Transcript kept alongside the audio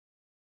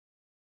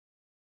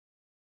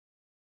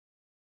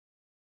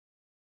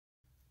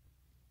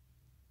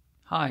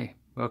Hi,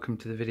 welcome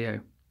to the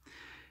video.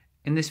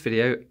 In this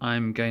video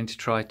I'm going to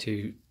try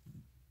to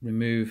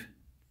remove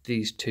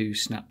these two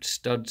snapped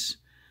studs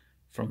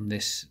from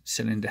this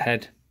cylinder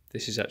head.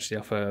 This is actually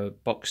off a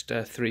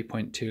Boxster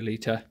 3.2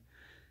 litre,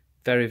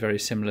 very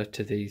similar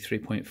to the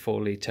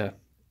 3.4 litre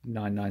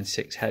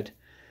 996 head.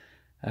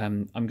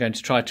 I'm going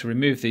to try to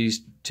remove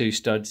these two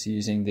studs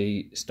using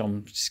the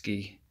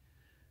Stomski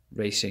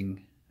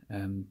Racing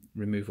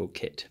removal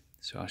kit.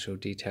 So I shall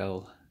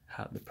detail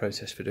the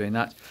process for doing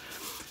that.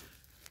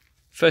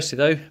 Firstly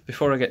though,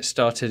 before I get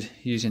started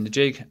using the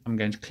jig, I'm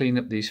going to clean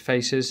up these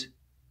faces.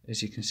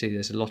 As you can see,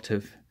 there's a lot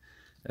of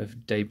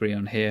debris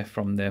on here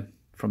from the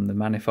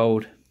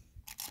manifold.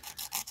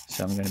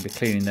 So I'm going to be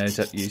cleaning those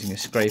up using a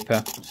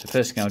scraper. So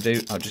first thing I'll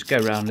do, I'll just go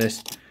around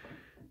this,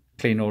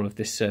 clean all of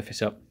this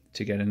surface up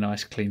to get a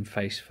nice clean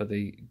face for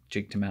the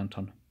jig to mount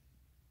on.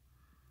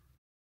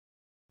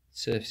 The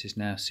surface is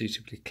now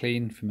suitably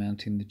clean for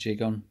mounting the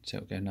jig on, so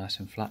it'll go nice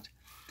and flat.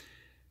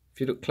 If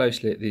you look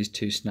closely at these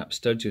two snap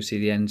studs, you'll see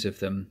the ends of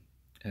them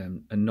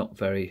are not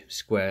very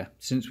square.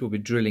 Since we'll be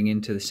drilling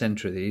into the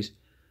centre of these,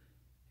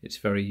 it's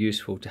very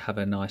useful to have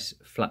a nice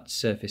flat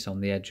surface on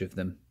the edge of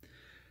them.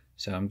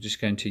 So I'm just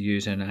going to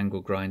use an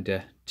angle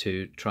grinder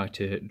to try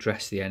to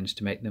dress the ends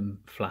to make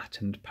them flat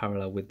and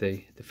parallel with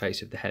the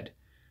face of the head.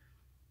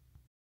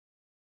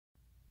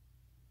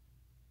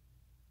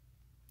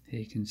 Here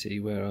you can see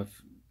where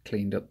I've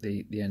cleaned up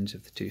the ends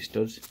of the two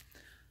studs.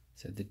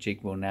 So the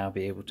jig will now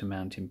be able to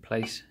mount in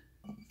place.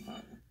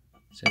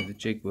 So the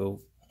jig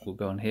will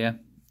go on here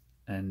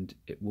and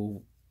it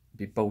will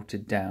be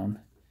bolted down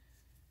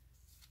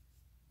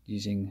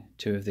using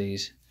two of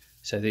these.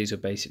 So these will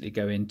basically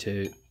go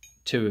into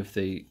two of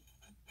the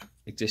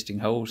existing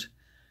holes,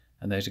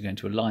 and those are going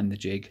to align the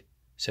jig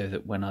so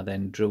that when I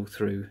then drill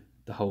through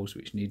the holes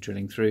which need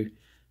drilling through,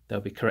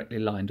 they'll be correctly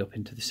lined up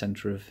into the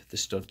centre of the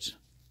studs.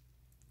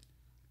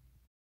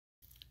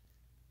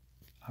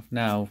 I've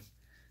now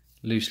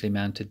loosely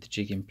mounted the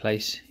jig in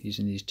place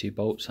using these two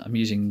bolts. I'm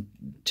using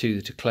two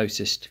that are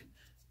closest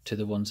to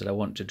the ones that I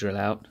want to drill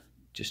out,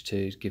 just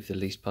to give the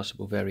least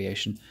possible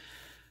variation.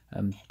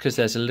 Because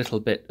there's a little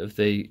bit of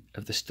the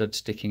stud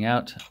sticking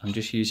out, I'm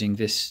just using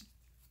this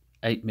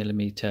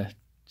 8mm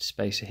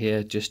spacer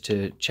here just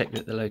to check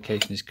that the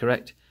location is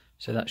correct.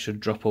 So that should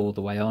drop all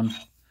the way on.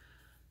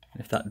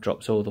 If that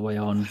drops all the way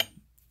on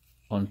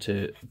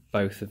onto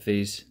both of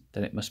these,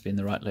 then it must be in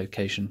the right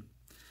location.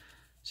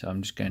 So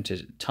I'm just going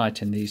to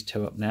tighten these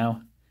two up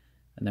now,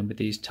 and then with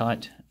these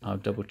tight, I'll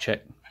double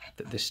check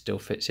that this still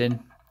fits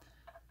in,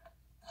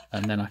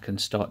 and then I can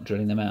start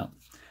drilling them out.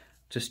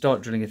 To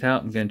start drilling it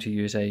out, I'm going to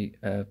use a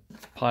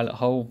pilot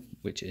hole,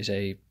 which is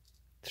a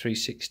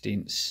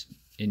 3/16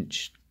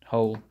 inch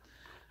hole.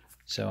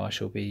 So I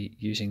shall be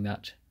using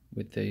that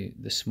with the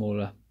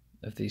smaller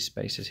of these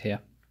spacers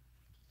here.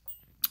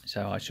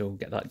 So I shall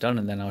get that done,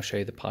 and then I'll show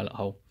you the pilot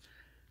hole.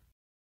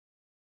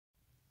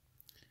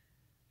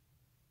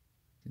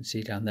 You can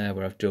see down there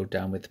where I've drilled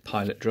down with the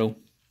pilot drill.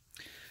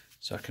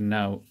 So I can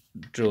now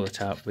drill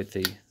it out with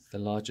the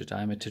larger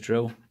diameter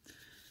drill.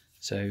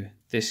 So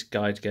this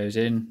guide goes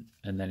in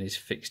and then is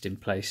fixed in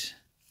place.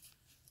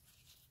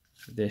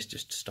 This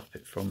just to stop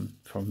it from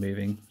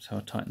moving. So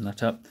I'll tighten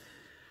that up.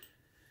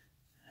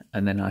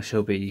 And then I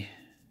shall be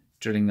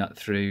drilling that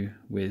through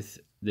with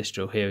this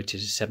drill here, which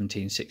is a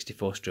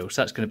 17/64 drill.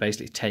 So that's going to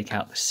basically take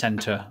out the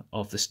centre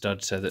of the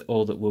stud, so that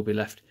all that will be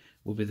left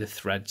will be the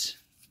threads,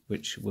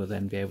 which will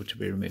then be able to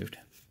be removed.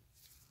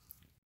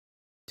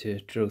 To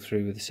drill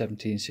through with the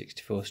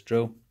 17/64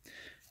 drill,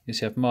 you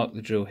see I've marked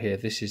the drill here.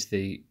 This is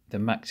the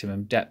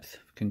maximum depth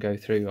can go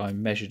through. I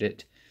measured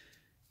it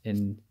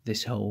in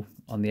this hole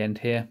on the end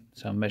here,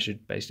 so I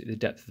measured basically the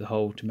depth of the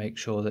hole to make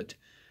sure that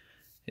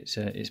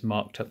it's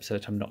marked up so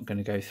that I'm not going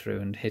to go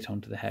through and hit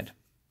onto the head.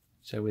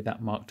 So with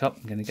that marked up,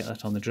 I'm going to get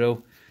that on the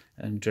drill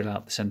and drill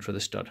out the centre of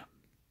the stud.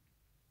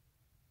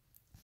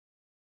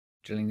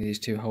 Drilling these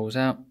two holes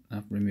out,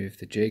 I've removed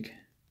the jig.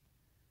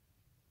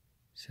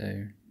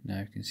 So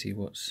now you can see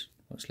what's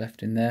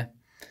left in there.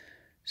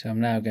 So I'm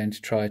now going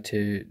to try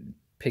to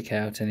pick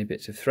out any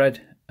bits of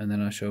thread, and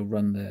then I shall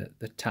run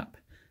the tap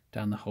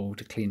down the hole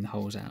to clean the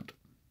holes out.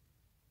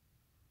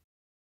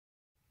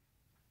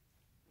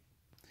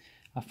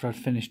 After I'd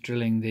finished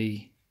drilling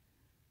the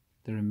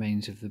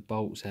remains of the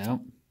bolts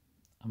out,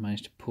 I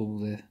managed to pull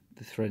the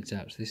threads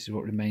out. So this is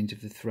what remains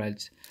of the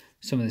threads.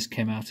 Some of this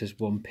came out as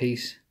one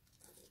piece.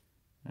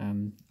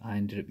 I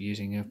ended up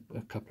using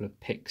a couple of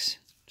picks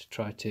to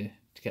try to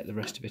get the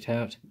rest of it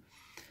out,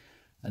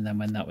 and then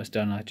when that was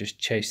done, I just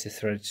chased the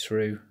threads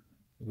through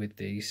with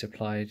the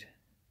supplied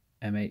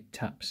M8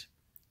 taps.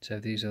 So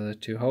these are the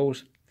two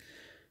holes,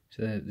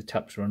 so the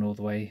taps run all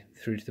the way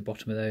through to the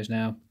bottom of those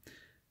now.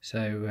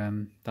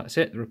 So that's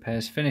it, the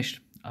repair's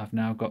finished. I've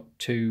now got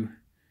two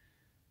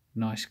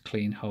nice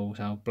clean holes.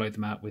 I'll blow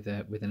them out with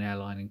an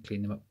airline and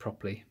clean them up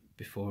properly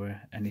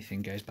before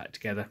anything goes back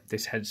together.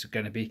 This head's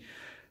going to be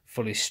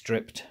fully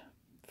stripped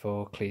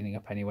for cleaning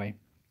up anyway.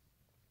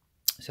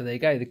 So there you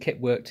go, the kit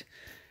worked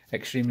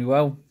extremely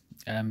well.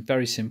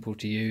 Very simple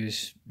to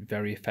use,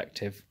 very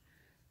effective.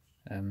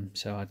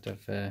 So I'd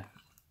have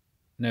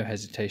no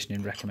hesitation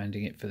in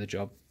recommending it for the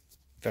job.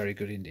 Very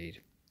good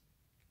indeed.